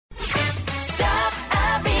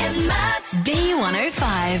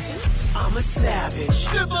B105. I'm a savage.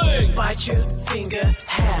 Sibling. Bite your finger,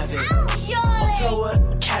 have it. I'll throw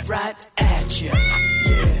a cat right at you.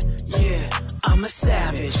 Yeah, I'm a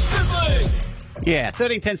savage. Sibling. Yeah,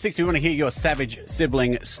 131060, we want to hear your savage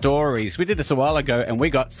sibling stories. We did this a while ago and we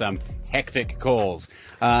got some hectic calls.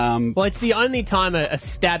 Well, it's the only time a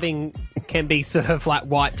stabbing can be sort of like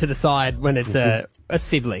wiped to the side when it's a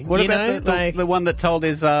sibling. What you about know? the one that told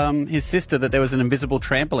his sister that there was an invisible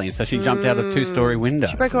trampoline, so she jumped out a two-story window?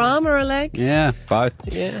 She broke her arm or her leg? Yeah, both.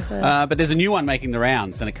 Yeah. But there's a new one making the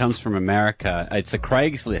rounds, and it comes from America. It's a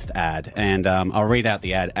Craigslist ad, and I'll read out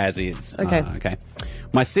the ad as is. Okay. Okay.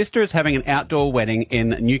 My sister is having an outdoor wedding in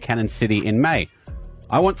New Cannon City in May.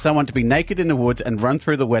 I want someone to be naked in the woods and run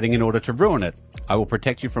through the wedding in order to ruin it. I will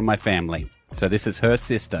protect you from my family. So this is her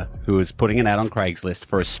sister who is putting an ad on Craigslist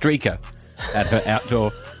for a streaker at her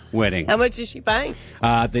outdoor wedding. How much is she paying?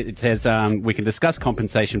 It says we can discuss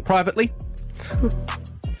compensation privately.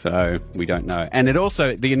 So we don't know. And it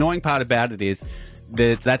also, the annoying part about it is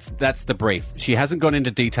that's the brief. She hasn't gone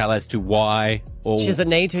into detail as to why or... She doesn't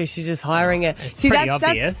need to. She's just hiring it. See, pretty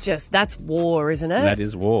obvious. that's war, isn't it? That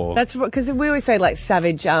is war. That's because we always say like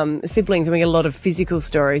savage siblings, and we get a lot of physical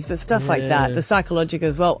stories, but stuff like that, the psychological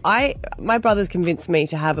as well. My brothers convinced me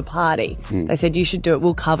to have a party. They said you should do it.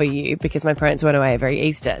 We'll cover you because my parents went away every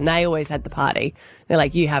Easter, and they always had the party. They're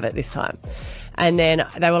like, you have it this time. And then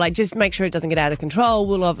they were like, just make sure it doesn't get out of control.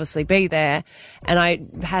 We'll obviously be there. And I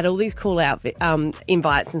had all these call out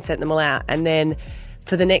invites and sent them all out. And then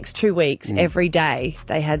for the next 2 weeks, every day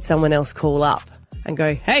they had someone else call up and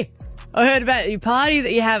go, hey, I heard about your party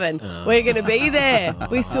that you're having. We're going to be there.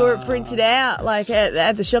 We saw it printed out like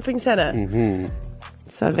at the shopping centre.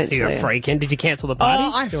 So eventually, So you're freaking. Did you cancel the party?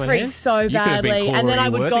 Oh, I Still in freaked here? so could have been badly. And then I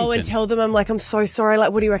would Corey go and Worthington. tell them, I'm like, I'm so sorry.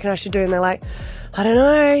 Like, what do you reckon I should do? And they're like, I don't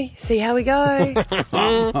know. See how we go.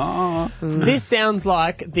 This sounds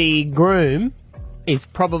like the groom is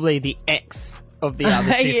probably the ex of the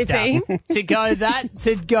other You sister. think? to go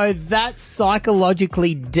that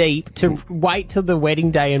psychologically deep, to wait till the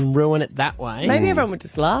wedding day and ruin it that way. Maybe everyone would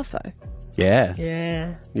just laugh, though. Yeah.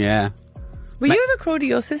 Yeah. Yeah. Were you ever cruel to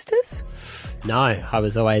your sisters? No, I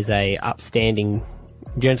was always a upstanding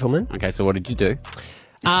gentleman. Okay, so what did you do?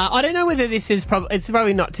 I don't know whether this is it's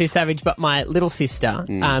probably not too savage, but my little sister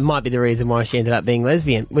might be the reason why she ended up being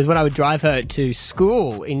lesbian. Was when I would drive her to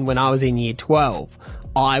school when I was in year 12,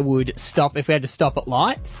 I would stop if we had to stop at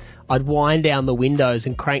lights. I'd wind down the windows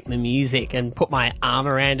and crank the music and put my arm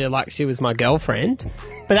around her like she was my girlfriend.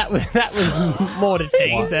 But that was more to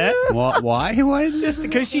tease her. What? Why? Why? Just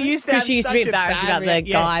because she used to Because she used to be such a embarrassed bad about the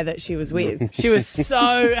yeah. guy that she was with. She was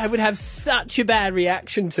I would have such a bad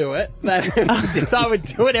reaction to it that I would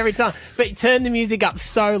do it every time. But turn the music up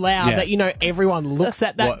so loud Yeah. that, everyone looks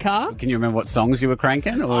at that What- car. Can you remember what songs you were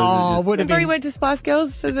cranking? Or Oh, was it would have Remember he been. went to Spice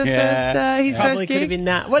Girls for the Yeah. his Probably first could have gig? been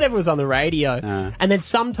that. Whatever was on the radio. And then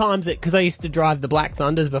sometimes because I used to drive the Black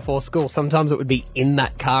Thunders before school, sometimes it would be in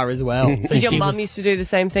that car as well. Did your mum used to do the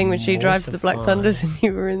same thing when she drove to the Black Thunders and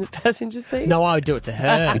you were in the passenger seat? No, I would do it to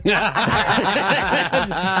her.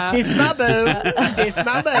 It's my boo. It's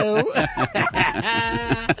my boo.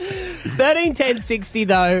 131060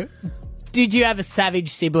 though. Did you have a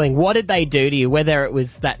savage sibling? What did they do to you? Whether it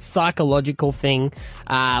was that psychological thing,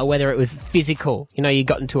 whether it was physical. You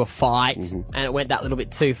got into a fight and it went that little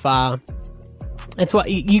bit too far. That's what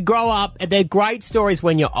you grow up. They're great stories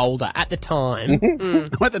when you're older. At the time,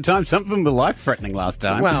 At the time, some of them were life-threatening last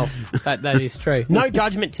time. well, that is true. No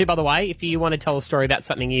judgment too, by the way. If you want to tell a story about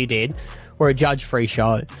something you did, we're a judge-free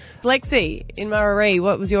show. Lexi, in Murray,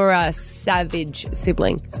 what was your savage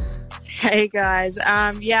sibling? Hey guys,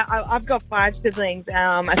 I've got 5 siblings.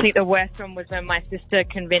 I think the worst one was when my sister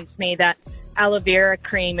convinced me that aloe vera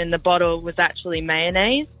cream in the bottle was actually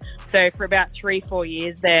mayonnaise. So for about 3-4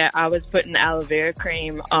 years there, I was putting aloe vera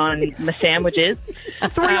cream on my sandwiches.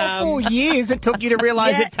 3 or 4 years it took you to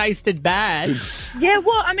realise Yeah. it tasted bad. Yeah,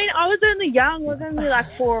 well, I mean, I was only young. I was only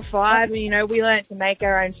like 4 or 5. And, we learned to make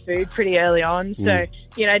our own food pretty early on. So,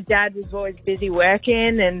 Dad was always busy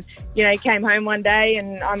working. And, he came home one day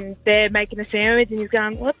and I'm there making a sandwich and he's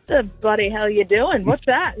going, what the bloody hell are you doing? What's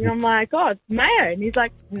that? And I'm like, oh, it's mayo. And he's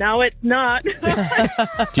like, no, it's not. Do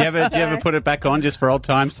you ever put it back on just for old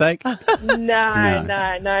time's sake? No,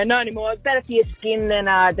 not anymore. It's better for your skin than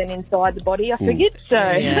inside the body, I figured. So,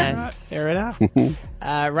 Yes, fair enough.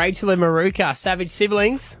 Rachel and Maruka, savage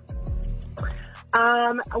siblings.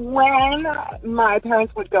 When my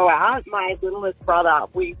parents would go out, my littlest brother,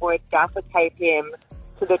 we would gaffer tape him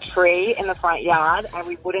to the tree in the front yard and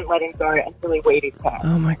we wouldn't let him go until he weed his pants.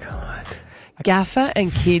 Oh, my God. Gaffer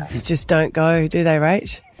and kids just don't go, do they,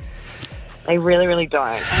 Rach? They really, really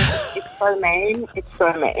don't. And it's so mean. It's so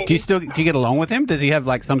mean. Do you get along with him? Does he have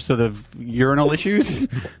like some sort of urinal issues?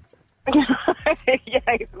 Yeah,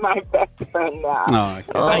 he's my best friend now. Oh,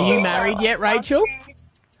 okay. Are you married yet, Rachel?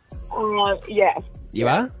 Yes. You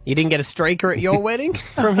are? You didn't get a streaker at your wedding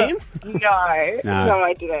from him? No,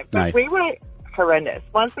 I didn't. But No. we were horrendous.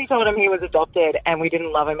 Once we told him he was adopted and we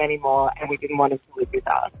didn't love him anymore and we didn't want him to live with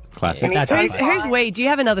us. Classic. And he That's told awesome. Who's we? Do you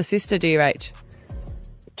have another sister, do you, Rach?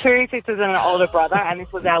 2 sisters and an older brother, and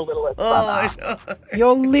this was our littlest brother.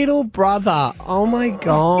 Your little brother. Oh, my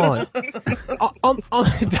God.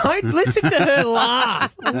 Don't listen to her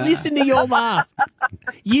laugh. Listen to your laugh.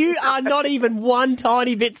 You are not even one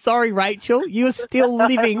tiny bit sorry, Rachel. You are still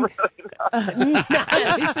living. No,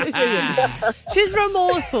 listen to you. She's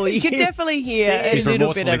remorseful. You can definitely hear a He's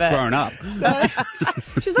little bit remorseful. of He's it. grown up.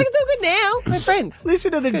 She's like, it's all good now. We're friends.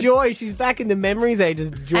 Listen to the joy. She's back in the memories age.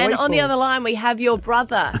 Just joyful. And on the other line, we have your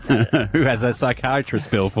brother. Who has a psychiatrist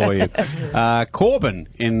bill for you? Corbin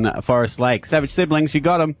in Forest Lake. Savage siblings, you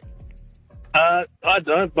got him. I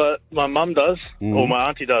don't, but my mum does, or my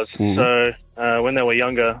auntie does. So when they were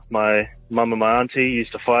younger, my mum and my auntie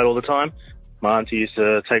used to fight all the time. My auntie used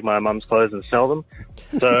to take my mum's clothes and sell them.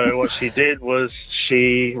 So what she did was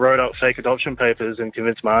she wrote up fake adoption papers and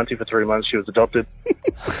convinced my auntie for 3 months she was adopted.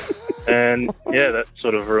 And, yeah, that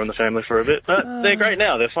sort of ruined the family for a bit. But they're great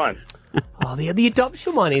now. They're fine. Oh, the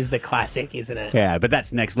adoption one is the classic, isn't it? Yeah, but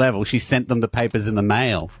that's next level. She sent them the papers in the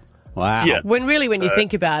mail. Wow. Yeah. When you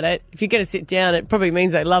think about it, if you're going to sit down, it probably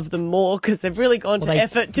means they love them more because they've really gone to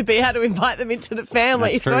effort to be able to invite them into the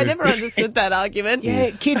family. That's So I true. never understood that argument.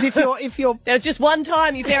 Yeah, kids, if you're There's just one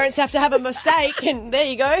time your parents have to have a mistake, and there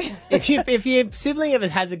you go. if your sibling ever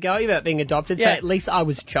has a go about being adopted, say Yeah. at least I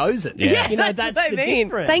was chosen. Yeah. You know, That's that's what the I mean.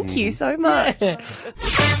 difference. Thank you so much.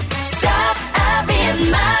 Stop Abby and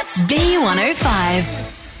Matt.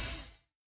 B105.